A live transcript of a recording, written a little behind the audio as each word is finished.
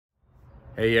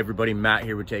Hey everybody, Matt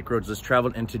here with Take Roads Less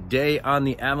Traveled, and today on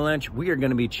the Avalanche we are going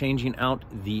to be changing out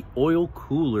the oil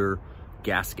cooler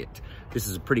gasket. This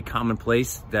is a pretty common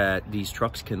place that these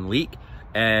trucks can leak,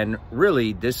 and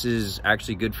really this is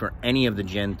actually good for any of the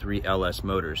Gen 3 LS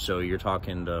motors. So you're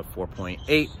talking the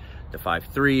 4.8, the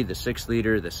 5.3, the 6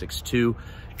 liter, the 6.2.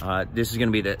 This is going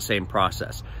to be the same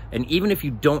process. And even if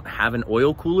you don't have an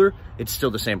oil cooler, it's still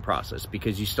the same process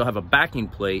because you still have a backing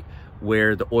plate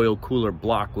where the oil cooler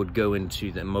block would go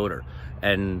into the motor.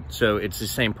 And so it's the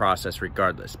same process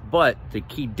regardless. But the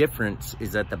key difference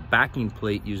is that the backing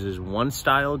plate uses one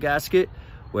style gasket,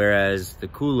 whereas the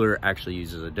cooler actually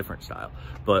uses a different style.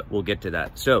 But we'll get to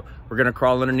that. So we're gonna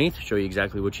crawl underneath, show you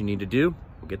exactly what you need to do.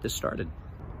 We'll get this started.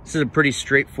 This is a pretty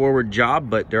straightforward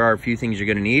job, but there are a few things you're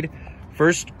gonna need.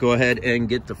 First, go ahead and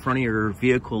get the front of your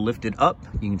vehicle lifted up.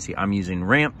 You can see I'm using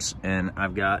ramps, and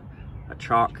I've got a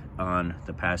chalk on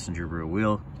the passenger rear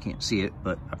wheel. Can't see it,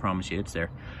 but I promise you it's there.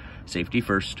 Safety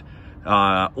first.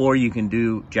 Or you can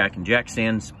do jack and jack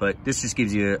stands, but this just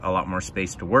gives you a lot more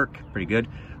space to work. Pretty good.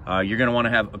 You're gonna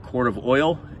wanna have a quart of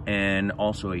oil and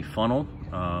also a funnel.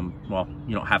 Well,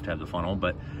 you don't have to have the funnel,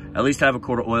 but at least have a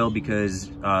quart of oil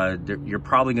because you're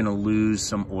probably gonna lose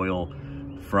some oil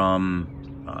from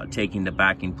taking the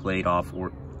backing plate off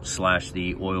or /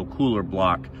 the oil cooler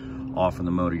block off of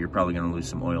the motor. You're probably going to lose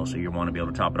some oil, so you want to be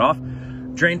able to top it off.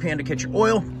 Drain pan to catch your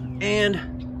oil, and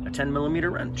a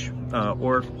 10mm wrench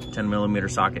or 10mm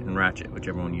socket and ratchet,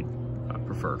 whichever one you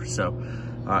prefer. So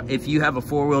if you have a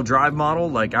 4-wheel drive model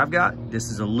like I've got,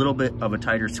 this is a little bit of a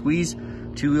tighter squeeze.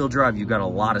 2-wheel drive, you've got a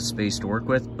lot of space to work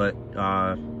with, but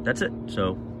that's it.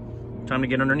 So time to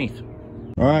get underneath.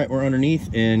 All right, we're underneath,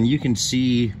 and you can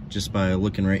see just by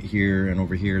looking right here and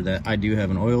over here that I do have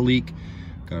an oil leak.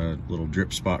 Got a little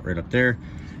drip spot right up there,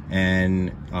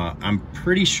 and I'm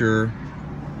pretty sure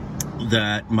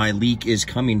that my leak is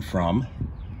coming from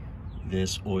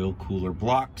this oil cooler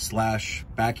block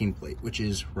 / backing plate, which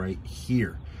is right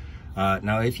here.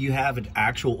 Now, if you have an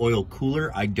actual oil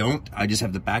cooler, I don't. I just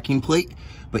have the backing plate.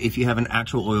 But if you have an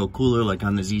actual oil cooler, like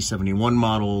on the Z71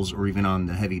 models or even on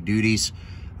the heavy duties,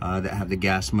 that have the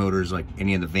gas motors, like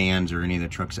any of the vans or any of the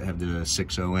trucks that have the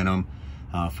 6.0 in them,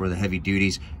 for the heavy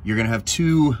duties, you're gonna have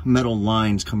 2 metal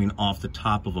lines coming off the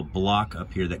top of a block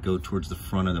up here that go towards the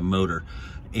front of the motor.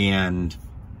 And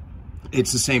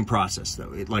it's the same process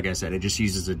though. Like I said, it just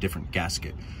uses a different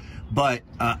gasket. But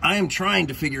I am trying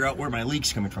to figure out where my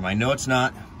leak's coming from. I know it's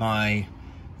not my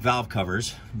valve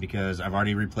covers because I've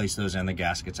already replaced those and the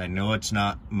gaskets. I know it's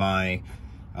not my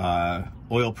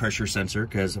oil pressure sensor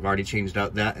because I've already changed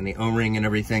out that and the O-ring and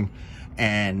everything.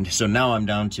 And so now I'm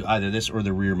down to either this or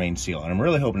the rear main seal, and I'm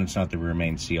really hoping it's not the rear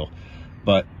main seal,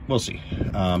 but we'll see.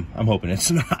 I'm hoping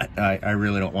it's not. I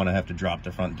really don't want to have to drop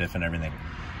the front diff and everything.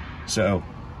 So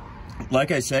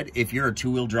like I said, if you're a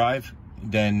 2-wheel drive,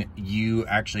 then you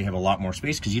actually have a lot more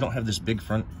space because you don't have this big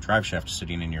front drive shaft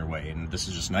sitting in your way, and this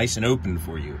is just nice and open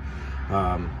for you.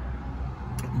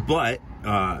 But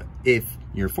if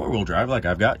you're 4-wheel drive like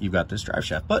I've got, you've got this drive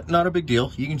shaft, but not a big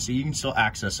deal. You can see you can still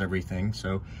access everything,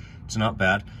 so it's not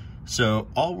bad. So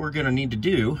all we're gonna need to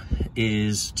do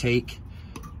is take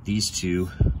these 2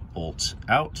 bolts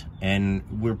out, and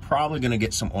we're probably gonna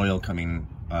get some oil coming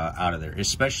out of there,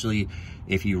 especially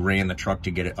if you ran the truck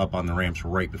to get it up on the ramps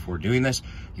right before doing this.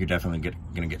 You're definitely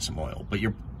gonna get some oil, but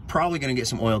you're probably gonna get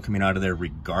some oil coming out of there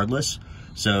regardless.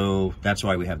 So that's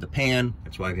why we have the pan,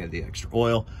 that's why we have the extra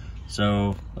oil.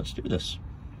 So let's do this.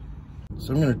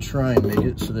 So I'm gonna try and make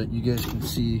it so that you guys can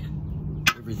see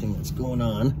everything that's going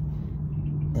on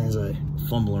as I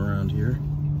fumble around here.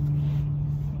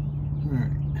 All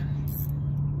right.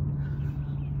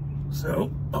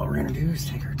 So all we're gonna do is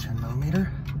take our 10mm,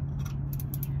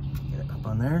 get it up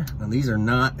on there. Now these are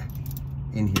not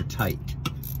in here tight.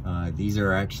 These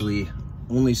are actually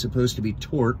only supposed to be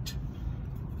torqued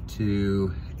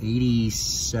to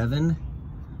 87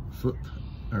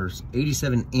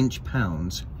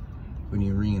 inch-pounds when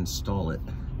you reinstall it,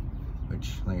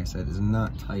 which, like I said, is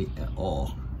not tight at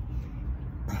all.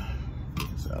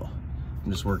 So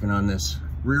I'm just working on this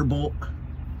rear bolt,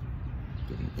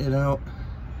 getting it out.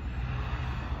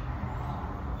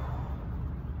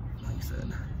 Like I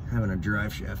said, having a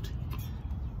drive shaft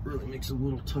really makes it a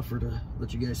little tougher to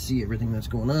let you guys see everything that's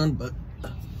going on, but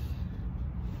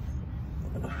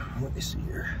let me see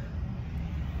here.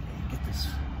 Get this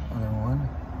other one.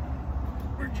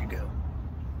 Where'd you go?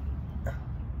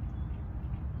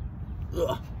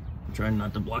 Ugh. I'm trying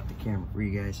not to block the camera for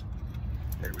you guys.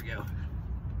 There we go.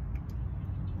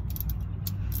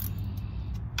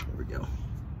 There we go.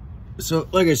 So,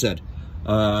 like I said,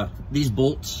 these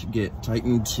bolts get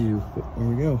tightened to, there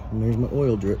we go, and there's my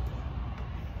oil drip.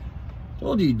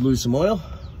 told you you'd lose some oil.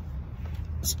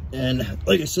 And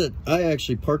like I said, I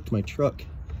actually parked my truck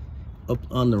up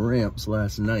on the ramps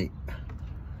last night.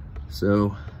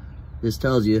 So this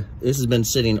tells you this has been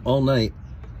sitting all night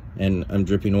and I'm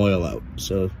dripping oil out.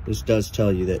 So this does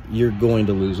tell you that you're going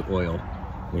to lose oil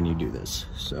when you do this.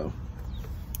 So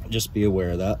just be aware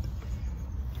of that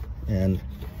and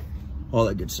all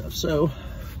that good stuff. So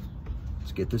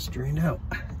let's get this drained out.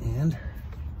 And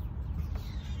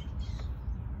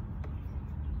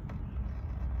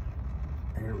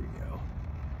there we go.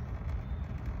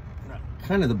 Now,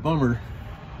 kind of the bummer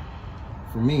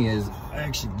for me is I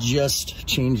actually just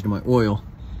changed my oil.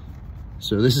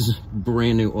 So this is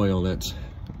brand new oil that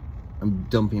I'm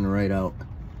dumping right out.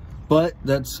 But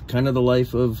that's kind of the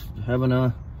life of having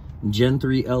a Gen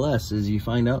 3 LS, is you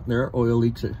find out there are oil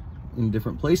leaks in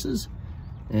different places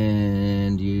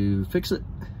and you fix it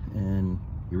and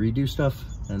you redo stuff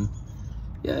and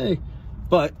yay.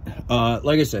 But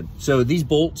like I said, so these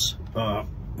bolts,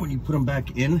 when you put them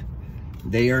back in,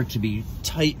 they are to be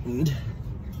tightened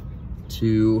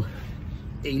to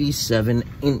 87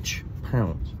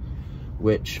 inch-pounds,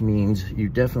 which means you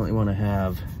definitely want to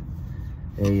have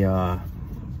a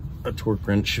torque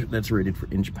wrench that's rated for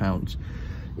inch-pounds.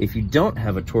 If you don't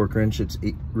have a torque wrench that's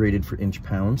rated for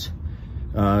inch-pounds,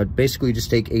 basically just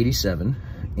take 87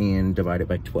 and divide it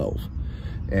by 12,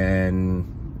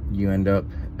 and you end up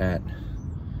at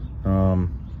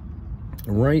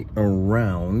right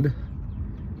around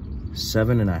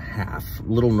 7.5, a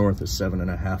little north of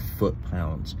 7.5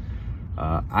 foot-pounds.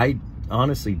 I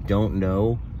honestly don't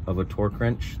know of a torque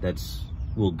wrench that's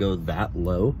will go that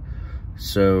low.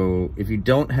 So if you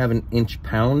don't have an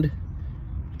inch-pound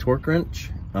torque wrench,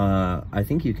 I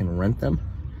think you can rent them,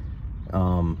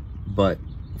 but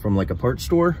from like a parts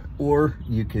store, or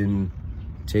you can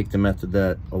take the method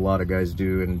that a lot of guys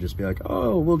do and just be like,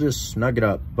 oh, we'll just snug it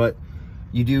up. But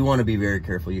you do want to be very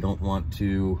careful. You don't want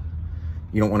to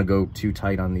go too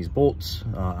tight on these bolts,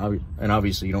 and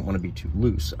obviously you don't want to be too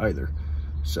loose either.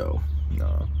 So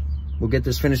we'll get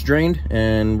this finished drained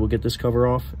and we'll get this cover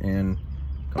off and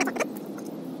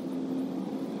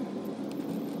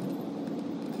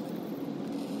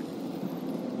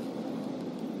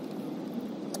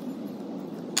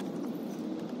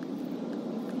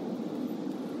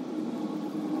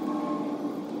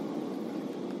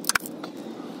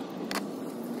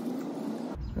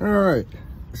all right.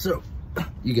 So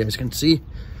you guys can see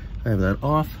I have that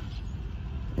off,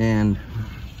 and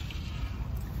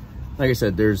like I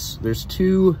said, there's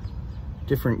two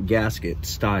different gasket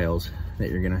styles that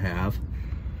you're gonna have.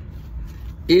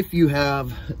 If you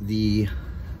have the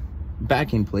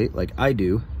backing plate like I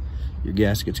do, your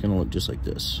gasket's gonna look just like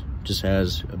this. Just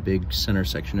has a big center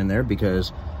section in there,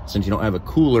 because since you don't have a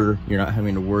cooler, you're not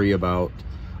having to worry about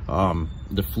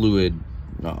the fluid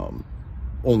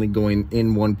only going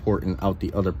in one port and out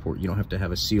the other port. You don't have to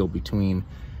have a seal between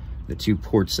the two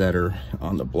ports that are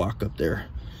on the block up there.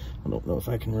 I don't know if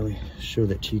I can really show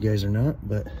that to you guys or not,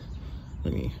 but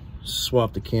let me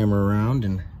swap the camera around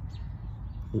and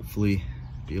hopefully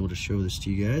be able to show this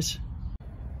to you guys.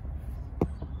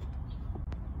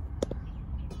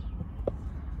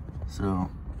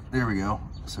 So there we go.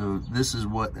 So this is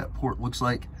what that port looks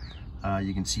like.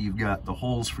 You can see you've got the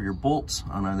holes for your bolts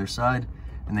on either side,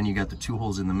 and then you got the two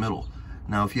holes in the middle.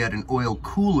 Now, if you had an oil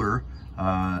cooler,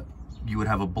 you would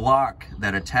have a block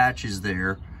that attaches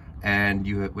there, and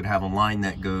you would have a line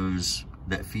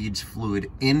that feeds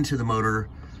fluid into the motor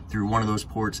through one of those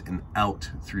ports and out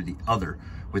through the other.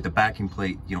 With the backing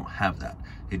plate, you don't have that.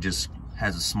 It just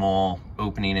has a small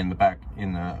opening in the back,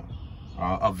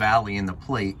 a valley in the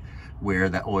plate where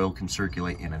that oil can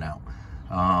circulate in and out.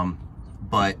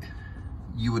 But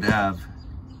you would have,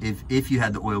 if you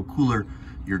had the oil cooler,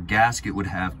 your gasket would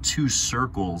have two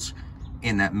circles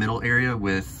in that middle area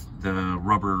with the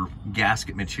rubber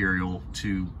gasket material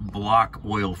to block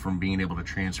oil from being able to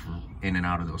transfer in and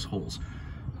out of those holes.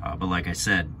 But like I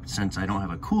said, since I don't have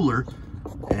a cooler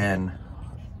and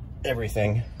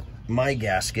everything, my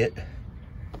gasket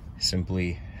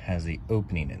simply has the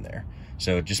opening in there.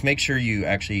 So just make sure you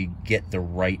actually get the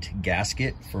right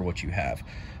gasket for what you have.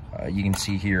 You can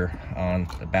see here on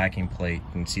the backing plate,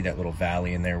 you can see that little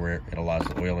valley in there where it allows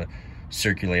the oil to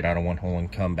circulate out of one hole and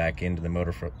come back into the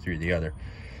motor through the other.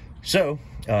 So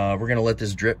we're gonna let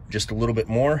this drip just a little bit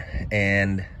more,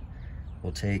 and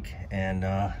we'll take and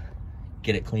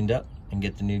get it cleaned up and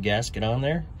get the new gasket on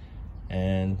there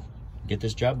and get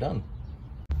this job done.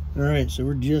 All right, so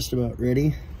we're just about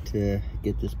ready to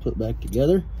get this put back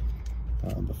together.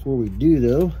 Before we do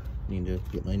though, I need to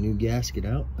get my new gasket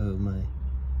out of my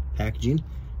packaging.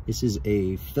 This is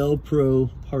a Felpro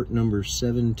part number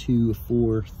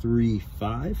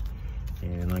 72435.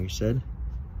 And like I said,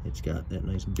 it's got that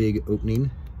nice big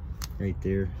opening right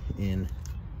there in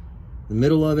the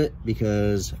middle of it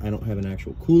because I don't have an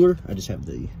actual cooler. I just have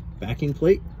the backing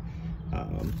plate.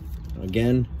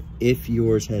 Again, if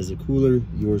yours has a cooler,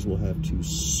 yours will have two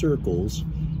circles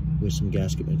with some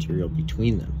gasket material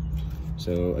between them.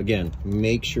 So again,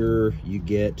 make sure you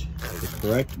get the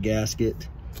correct gasket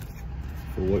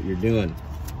for what you're doing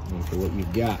and for what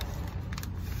you've got.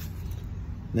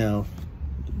 Now,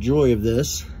 the joy of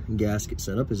this gasket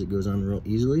setup is it goes on real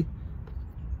easily.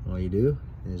 All you do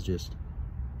is just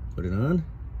put it on.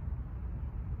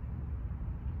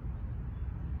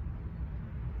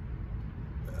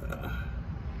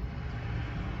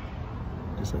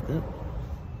 Just like that.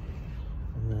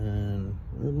 And then,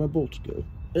 where'd my bolts go?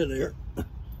 In there.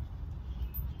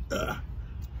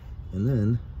 And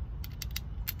then,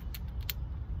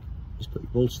 just put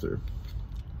your bolts through.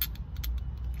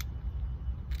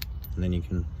 And then you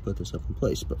can put this up in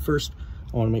place. But first,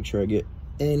 I want to make sure I get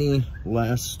any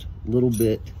last little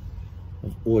bit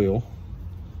of oil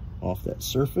off that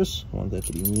surface. I want that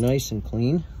to be nice and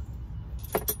clean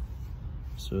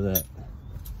so that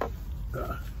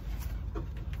I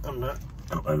don't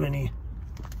have any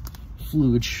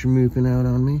fluid schmooping out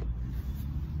on me.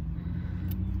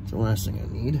 It's the last thing I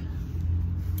need.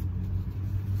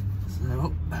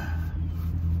 So,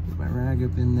 get my rag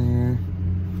up in there.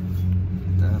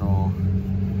 Get that all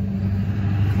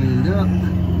cleaned up.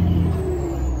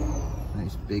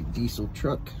 Nice big diesel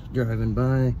truck driving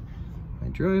by my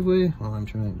driveway while I'm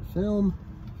trying to film.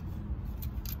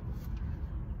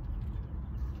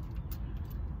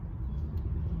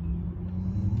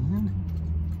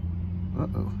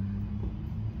 Uh-oh.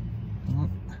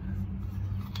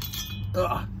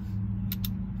 Ugh.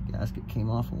 Gasket came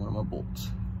off of one of my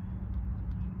bolts.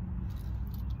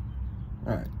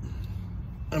 Alright.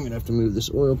 I'm gonna have to move this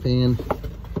oil pan.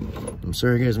 I'm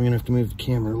sorry guys, I'm gonna have to move the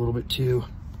camera a little bit too.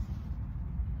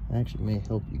 Actually may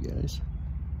help you guys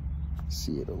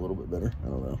see it a little bit better. I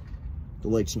don't know. The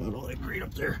light's not all that great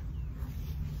up there.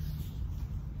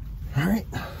 Alright.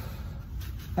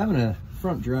 Having a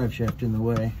front drive shaft in the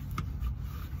way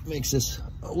makes this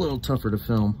a little tougher to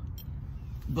film,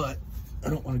 but I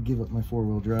don't want to give up my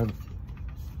four-wheel drive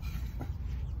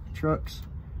trucks,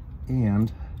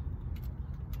 and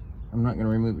I'm not going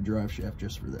to remove a drive shaft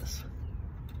just for this.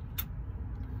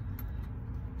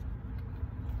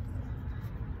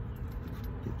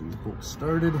 Get these bolts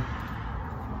started.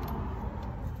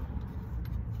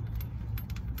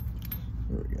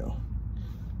 There we go.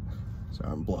 So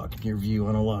I'm blocking your view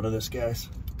on a lot of this, guys.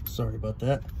 Sorry about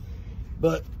that.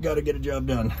 But gotta get a job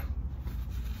done.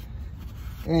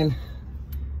 And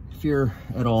if you're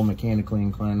at all mechanically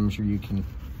inclined, I'm sure you can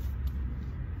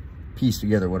piece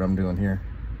together what I'm doing here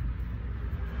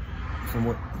from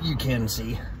what you can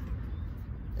see.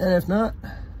 And if not,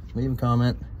 leave a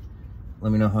comment.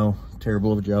 Let me know how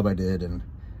terrible of a job I did, and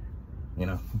you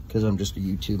know, because I'm just a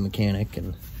YouTube mechanic,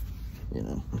 and you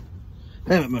know,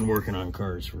 I haven't been working on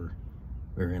cars for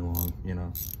very long, you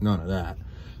know, none of that.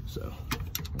 So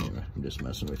anyway, I'm just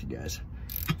messing with you guys.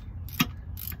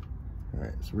 All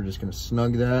right, so we're just gonna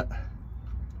snug that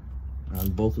on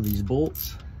both of these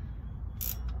bolts.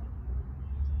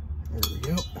 There we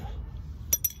go.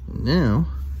 And now,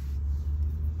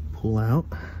 pull out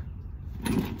a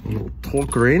little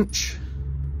torque wrench.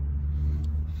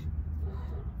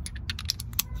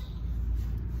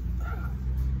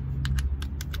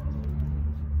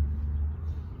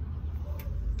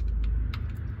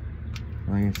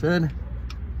 Like I said,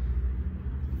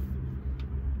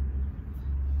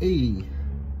 a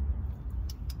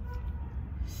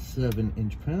 7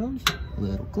 inch-pounds,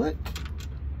 little click.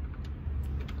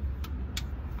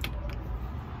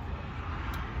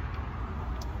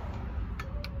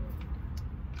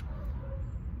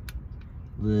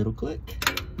 Little click.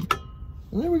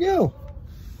 And there we go.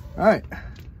 All right.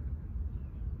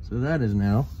 So that is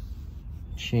now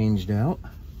changed out.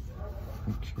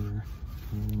 Make sure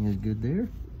everything is good there.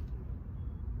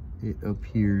 It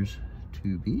appears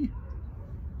to be.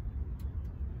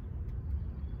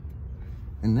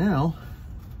 And now,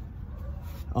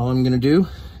 all I'm gonna do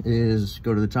is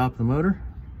go to the top of the motor,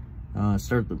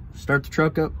 start the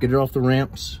truck up, get it off the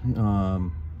ramps,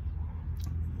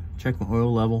 check my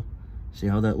oil level, see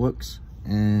how that looks,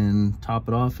 and top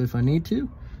it off if I need to.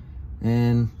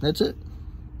 And that's it.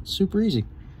 Super easy.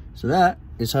 So that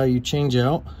is how you change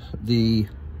out the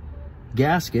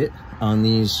gasket on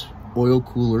these oil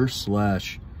cooler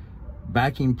slash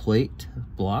backing plate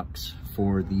blocks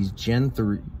for these Gen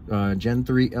 3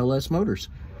 LS motors.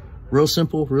 Real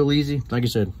simple, real easy. Like I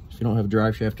said, if you don't have a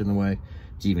drive shaft in the way,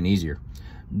 it's even easier.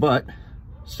 But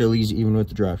still easy even with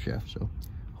the drive shaft. So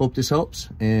hope this helps,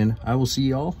 and I will see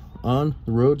y'all on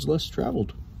the roads less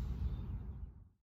traveled.